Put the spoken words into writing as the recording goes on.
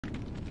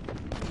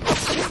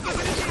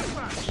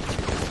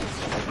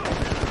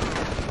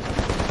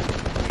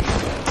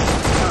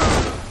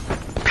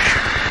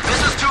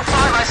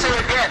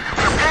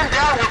pinned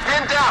down. We're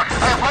pinned down.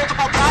 I have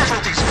multiple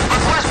casualties.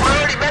 Request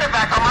priority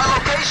medevac on my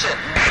location.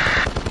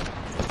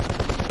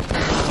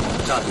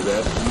 Copy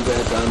that.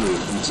 Evac en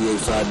route. ETA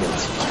 5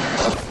 minutes.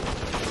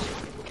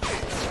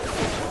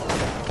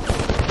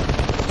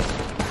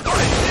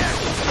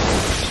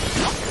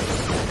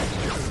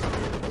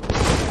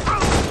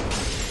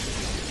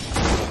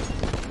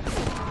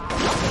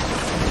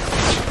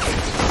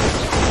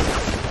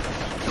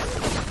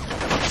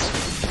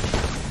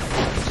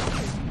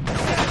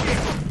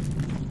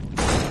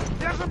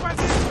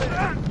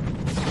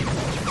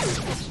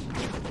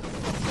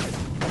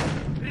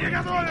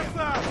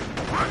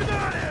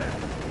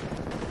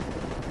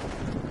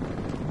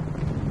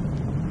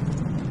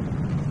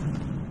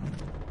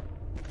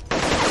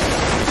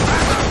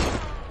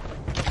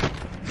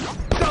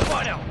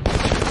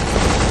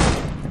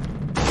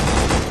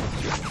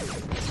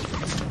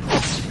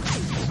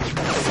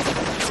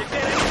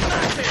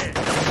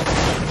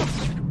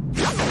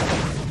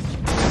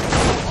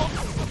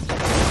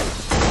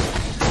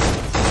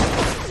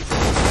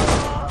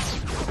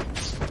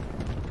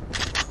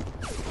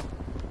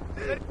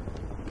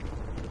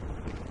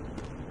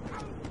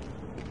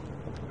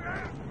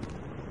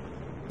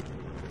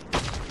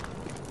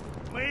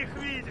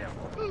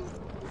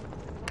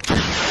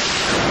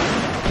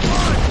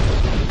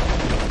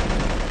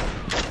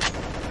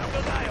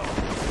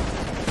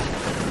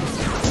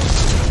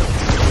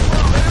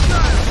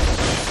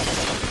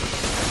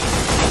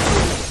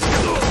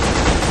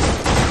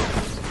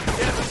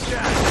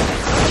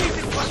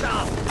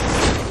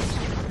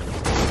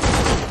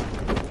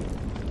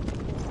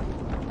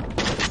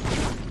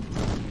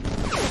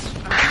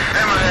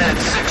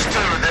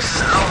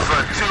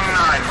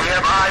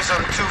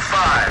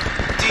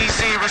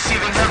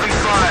 Receiving heavy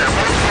fire.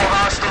 Multiple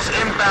hostiles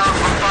inbound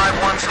from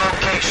 5-1's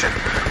location.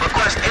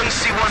 Request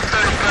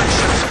AC-130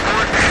 gunship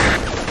support.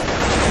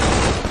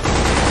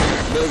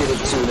 Negative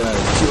 2-9.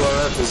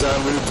 QRF is en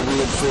route to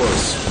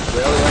reinforce.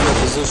 Rally on your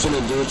position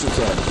and do what you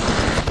can.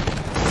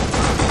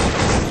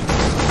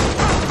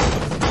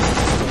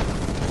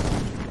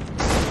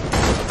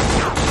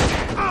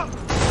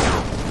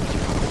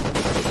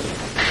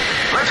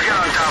 Let's get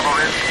on top of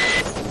it.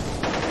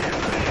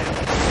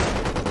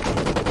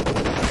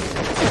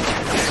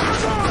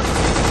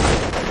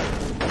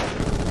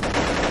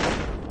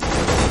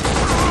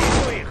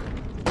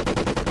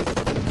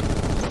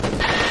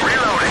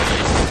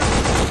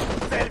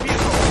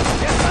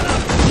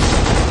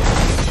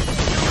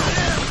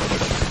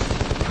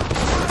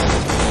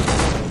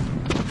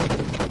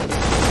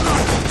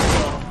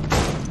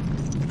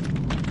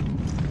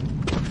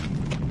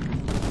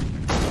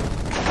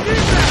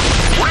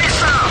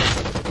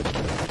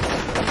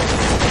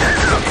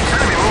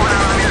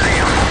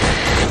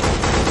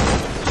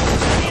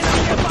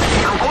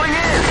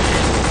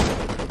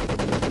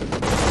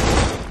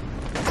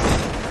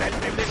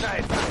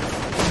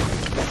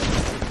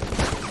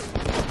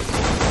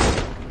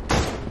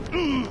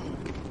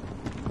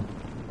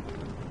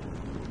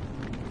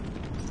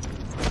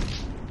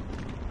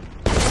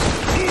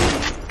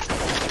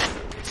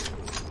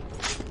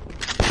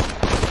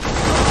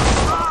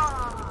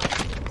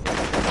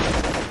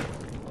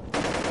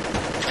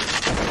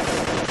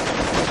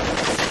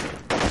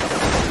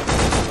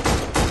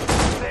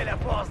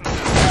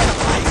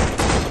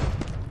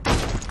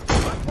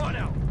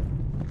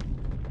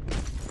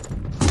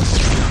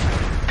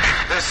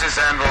 This is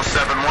Anvil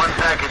 7-1.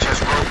 Package has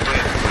roped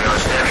in. We are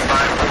standing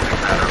by. Moving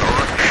pattern,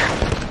 over.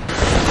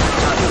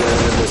 Copy that,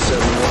 Anvil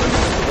 7-1.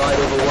 Provide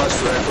overwatch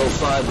for Echo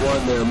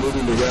 5-1. They're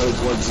moving to rally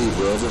towards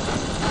Zebra, over.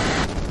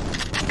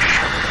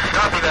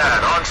 Copy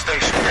that. On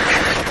station.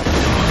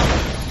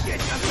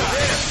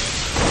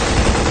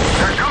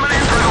 They're coming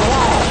in through the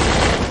wall.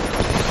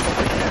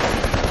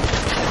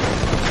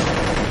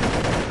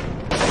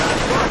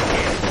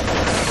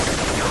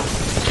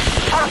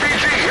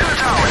 RPG in the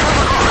tower.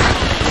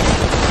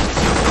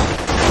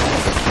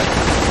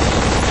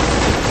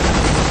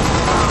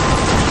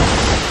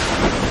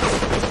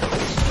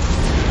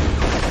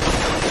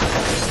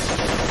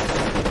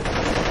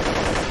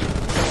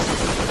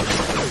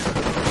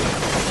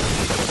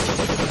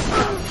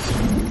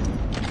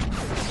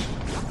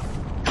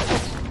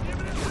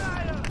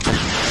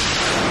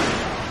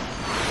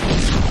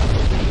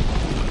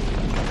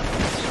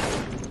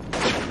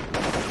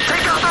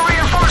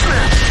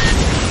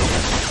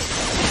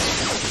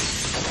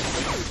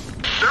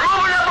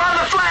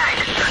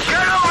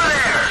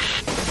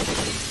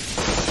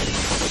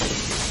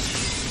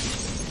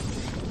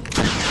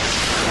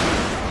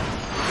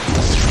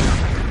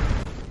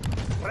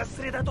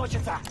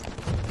 Сосредоточиться!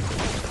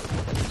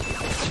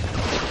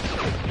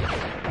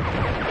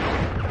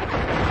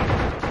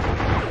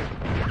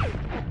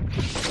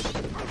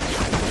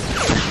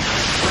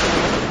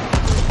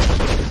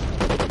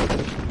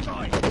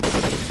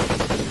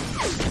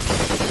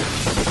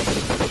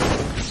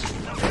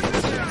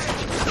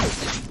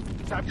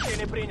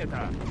 Сообщение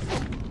принято.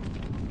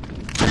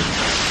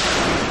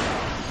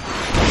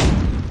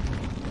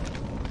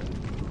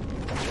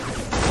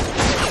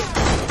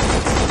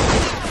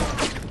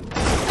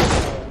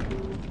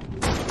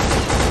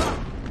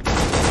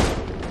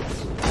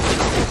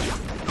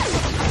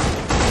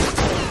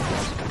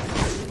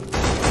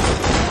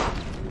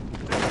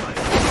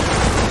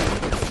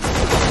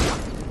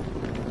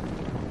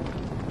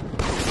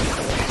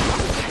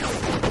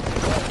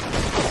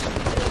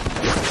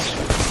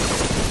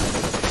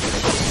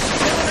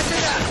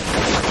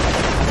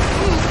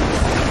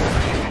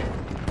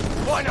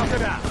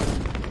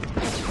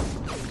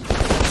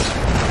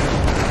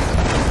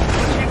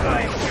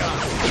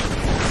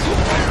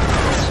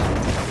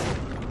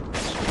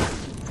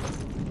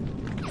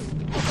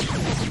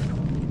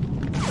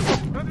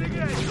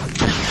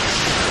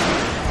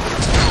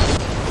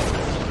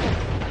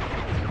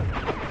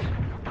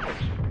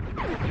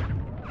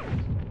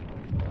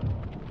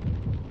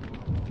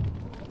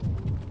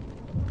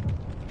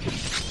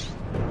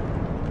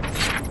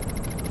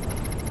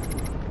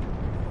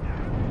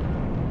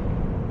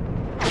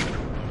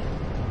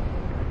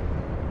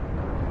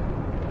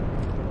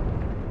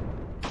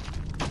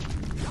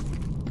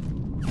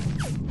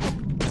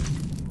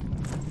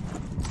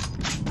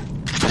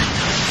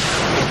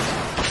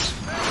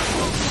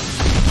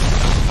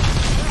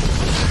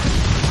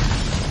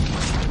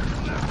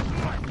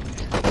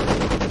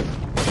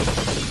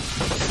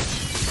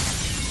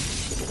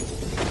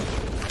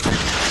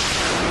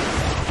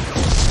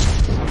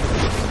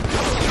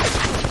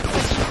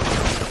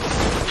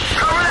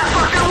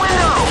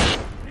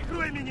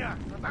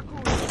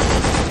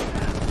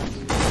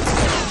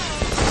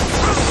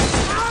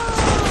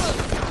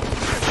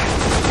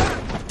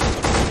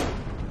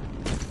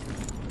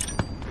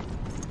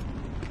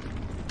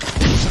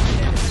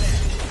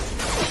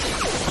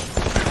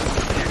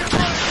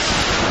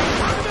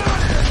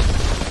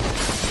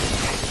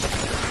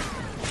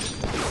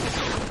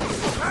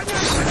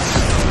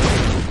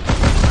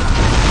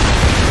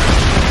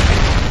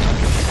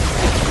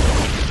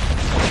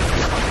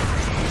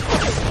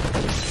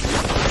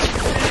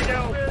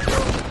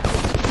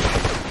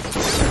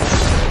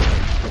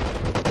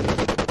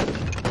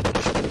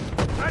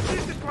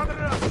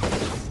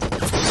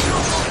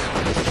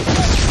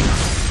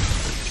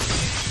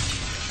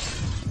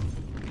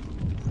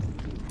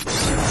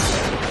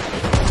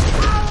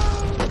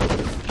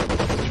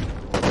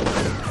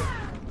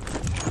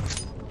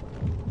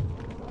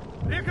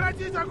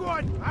 Прекратить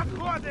огонь!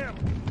 Отходим!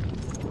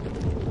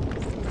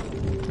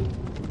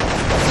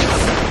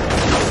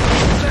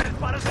 Цель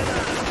поражена!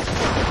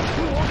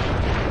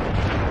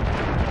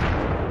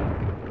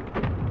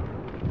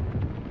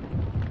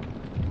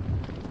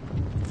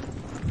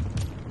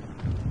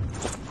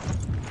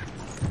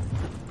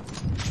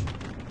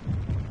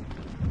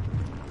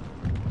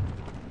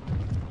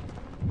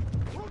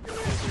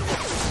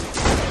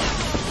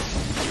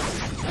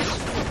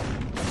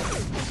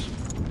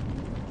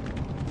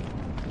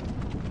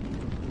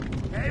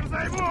 Я им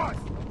займусь!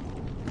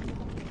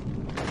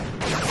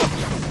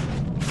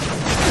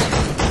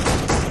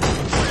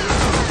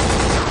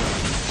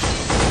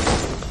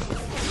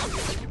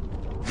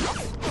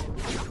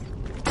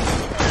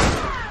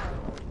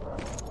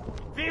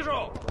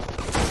 Вижу!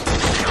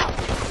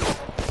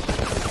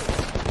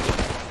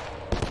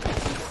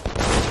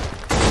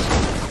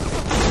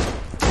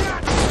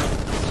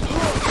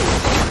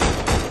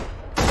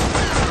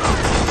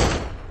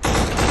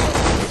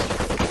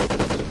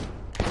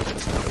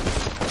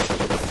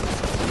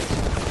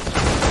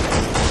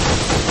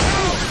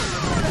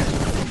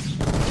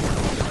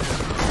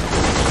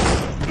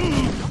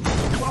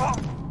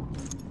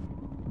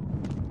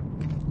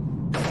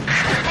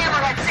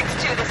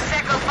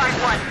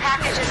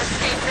 Package has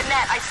escaped the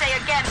net. I say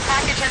again,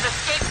 package has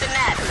escaped the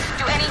net.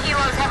 Do any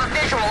heroes have a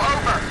visual?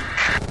 Over.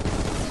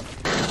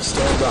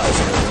 Stand by,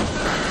 gentlemen.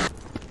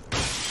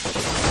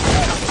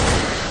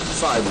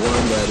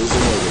 5-1, that is a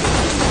negative.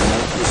 You do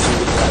not pursue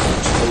the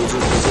package. Hold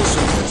your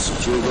position and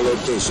secure the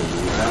location. Do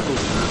you copy?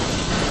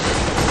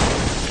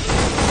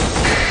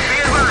 Be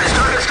advised,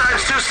 target's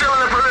times 2 still in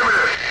the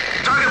perimeter.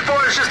 Target 4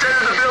 has just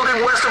entered the building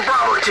west of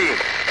Bravo team.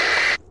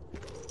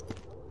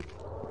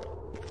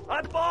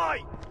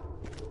 Отбой!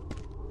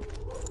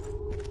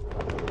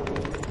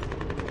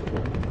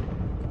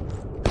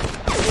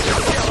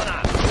 Сделано!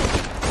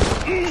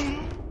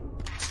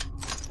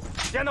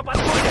 Все на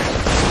подходе!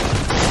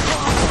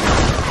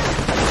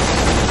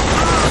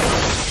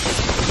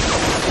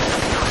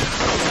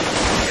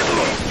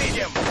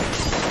 Видим!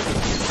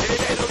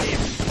 Передай другим!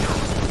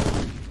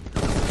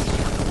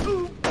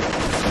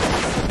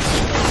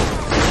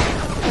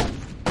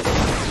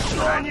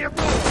 Да не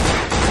буду!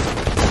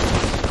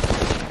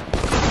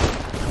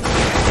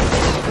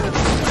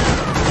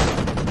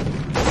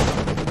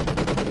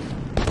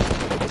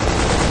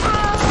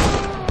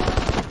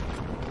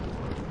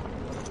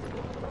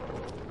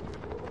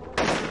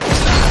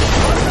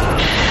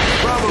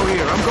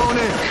 I'm going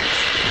in.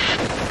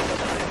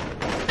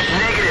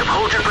 Negative.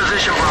 Hold your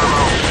position,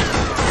 Bravo.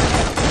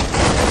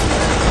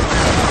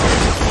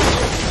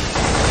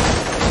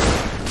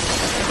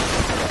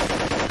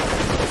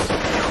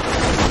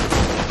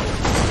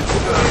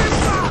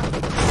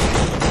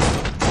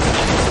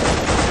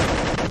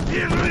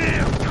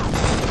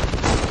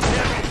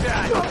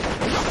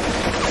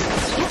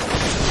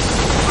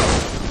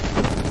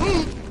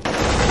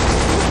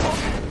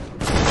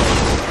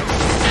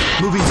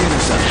 Moving to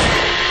intercept.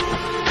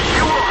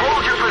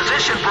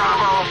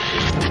 Bravo!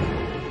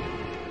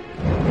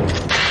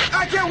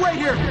 I can't wait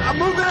here! I'm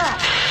moving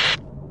out!